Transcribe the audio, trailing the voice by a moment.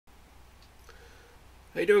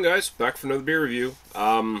How you doing, guys? Back for another beer review.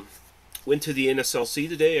 Went to the NSLC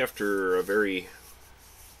today after a very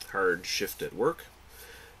hard shift at work,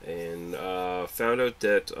 and found out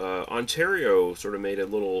that Ontario sort of made a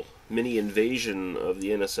little mini invasion of the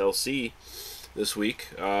NSLC this week.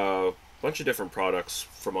 Bunch of different products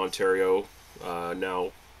from Ontario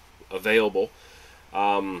now available.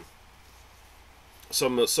 Um,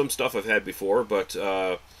 some stuff I've had before, but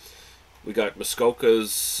we got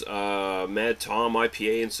Muskoka's Mad Tom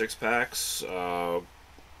IPA in 6 packs.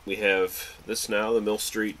 We have this now, the Mill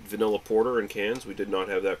Street Vanilla Porter in cans. We did not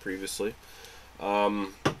have that previously.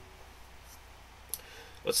 Um,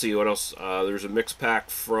 let's see what else. There's a mix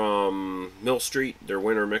pack from Mill Street, their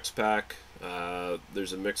winter mix pack.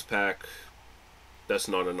 There's a mix pack that's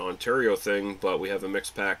not an Ontario thing, but we have a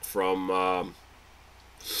mix pack from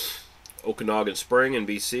Okanagan Spring in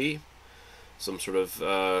BC. Some sort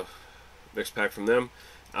of mixed pack from them.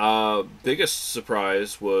 Biggest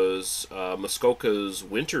surprise was Muskoka's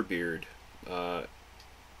Winter Beard.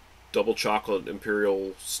 Double chocolate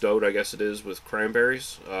imperial stout, I guess it is, with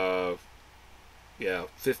cranberries. Yeah,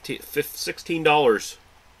 $16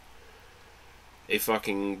 a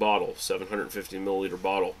fucking bottle, 750 milliliter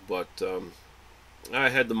bottle. But I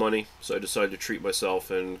had the money, so I decided to treat myself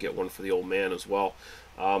and get one for the old man as well.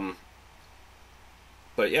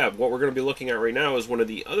 But yeah, what we're going to be looking at right now is one of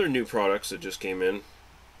the other new products that just came in.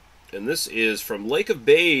 And this is from Lake of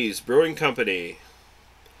Bays Brewing Company,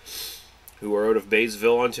 who are out of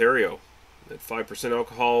Baysville, Ontario. At 5%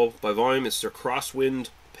 alcohol by volume, it's their Crosswind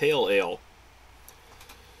Pale Ale.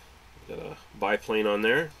 Got a biplane on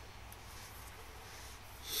there.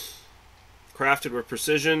 Crafted with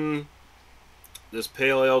precision, this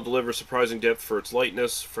pale ale delivers surprising depth for its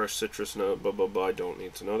lightness, fresh citrus note, blah blah blah, I don't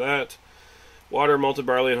need to know that. Water, malted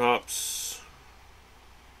barley, and hops.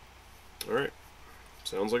 Alright.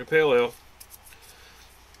 Sounds like a pale ale.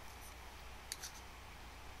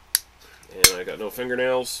 And I got no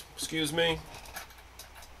fingernails. Excuse me.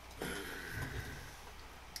 There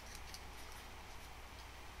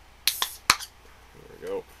we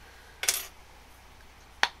go.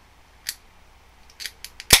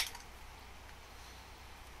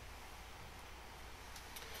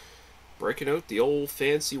 Breaking out the old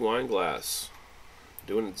fancy wine glass.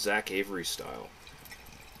 Doing it Zach Avery style.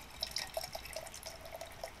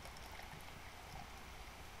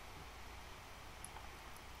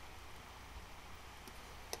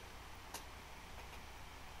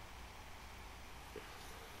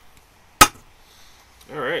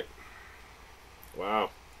 Alright. Wow.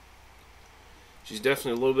 She's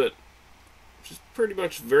definitely a little bit... She's pretty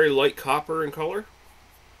much very light copper in color.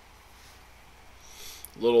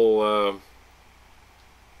 Little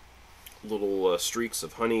streaks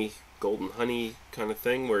of honey, golden honey kind of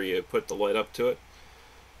thing, where you put the light up to it.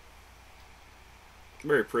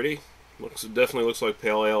 Very pretty. Definitely looks like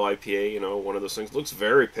pale ale IPA. You know, one of those things. Looks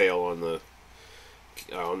very pale on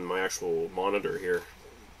my actual monitor here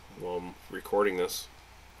while I'm recording this.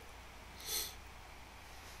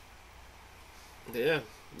 Yeah,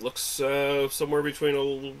 looks somewhere between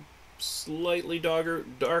a slightly darker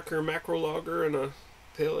macro lager and a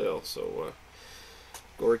pale ale. So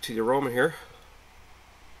go right to the aroma here.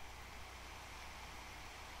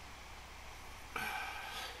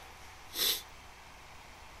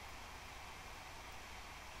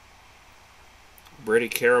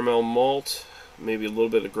 Bready caramel malt, maybe a little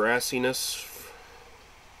bit of grassiness.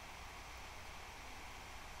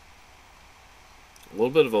 A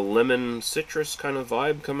little bit of a lemon citrus kind of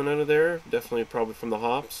vibe coming out of there. Definitely probably from the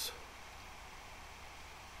hops.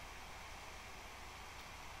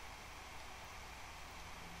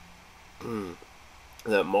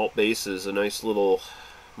 That malt base is a nice little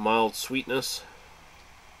mild sweetness.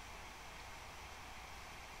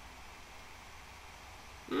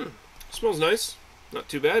 Smells nice. Not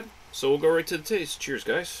too bad. So we'll go right to the taste. Cheers,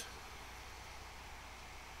 guys.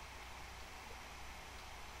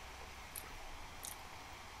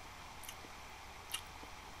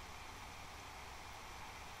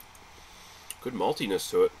 Good maltiness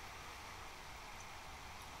to it.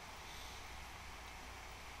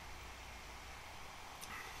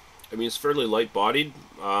 I mean, it's fairly light-bodied.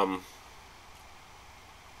 You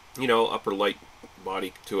know, upper light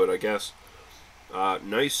body to it, I guess.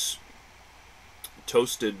 Nice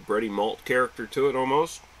toasted bready malt character to it,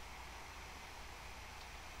 almost.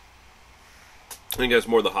 I think that's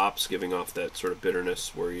more the hops giving off that sort of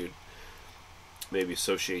bitterness, where you'd maybe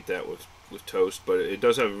associate that with toast. But it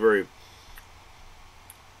does have a very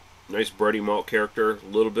nice bready malt character. A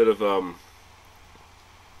little bit of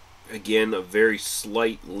again, a very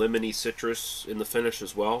slight lemony citrus in the finish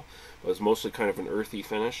as well. But it's mostly kind of an earthy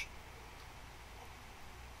finish.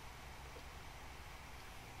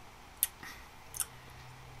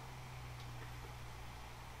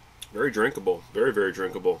 Very drinkable. Very, very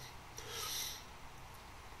drinkable.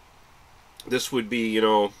 This would be, you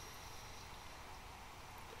know,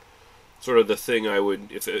 sort of the thing I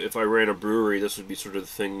would, if I ran a brewery, this would be sort of the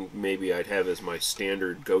thing maybe I'd have as my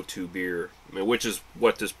standard go-to beer. I mean, which is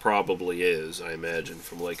what this probably is, I imagine,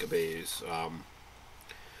 from Lake of Bays.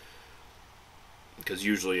 Because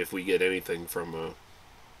usually if we get anything from a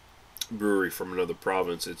brewery from another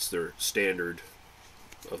province, it's their standard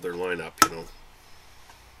of their lineup, you know.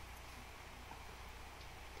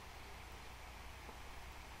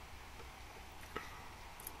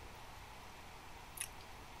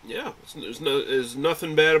 Yeah, there's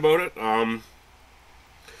nothing bad about it.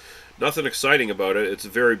 Nothing exciting about it. It's a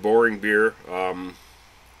very boring beer,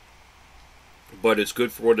 but it's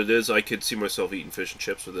good for what it is. I could see myself eating fish and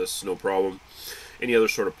chips with this, no problem. Any other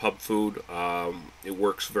sort of pub food, it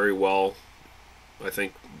works very well. I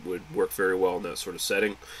think would work very well in that sort of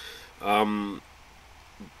setting.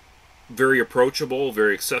 Very approachable,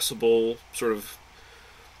 very accessible, sort of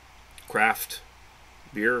craft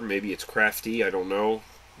beer. Maybe it's crafty, I don't know.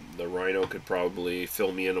 The Rhino could probably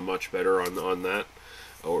fill me in a much better on that,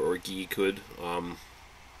 or Guy could.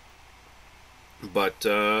 But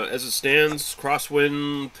as it stands,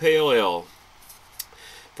 Crosswind Pale Ale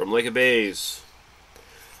from Lake of Bays.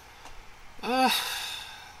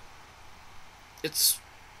 It's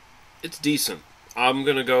decent. I'm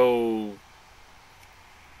gonna go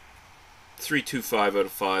 3.25 out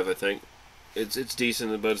of 5. I think it's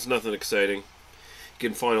decent, but it's nothing exciting. You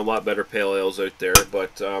can find a lot better pale ales out there,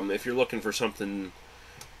 but if you're looking for something,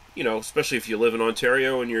 you know, especially if you live in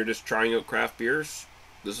Ontario and you're just trying out craft beers,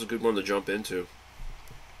 this is a good one to jump into.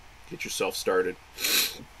 Get yourself started.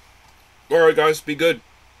 Alright guys, be good.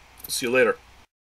 See you later.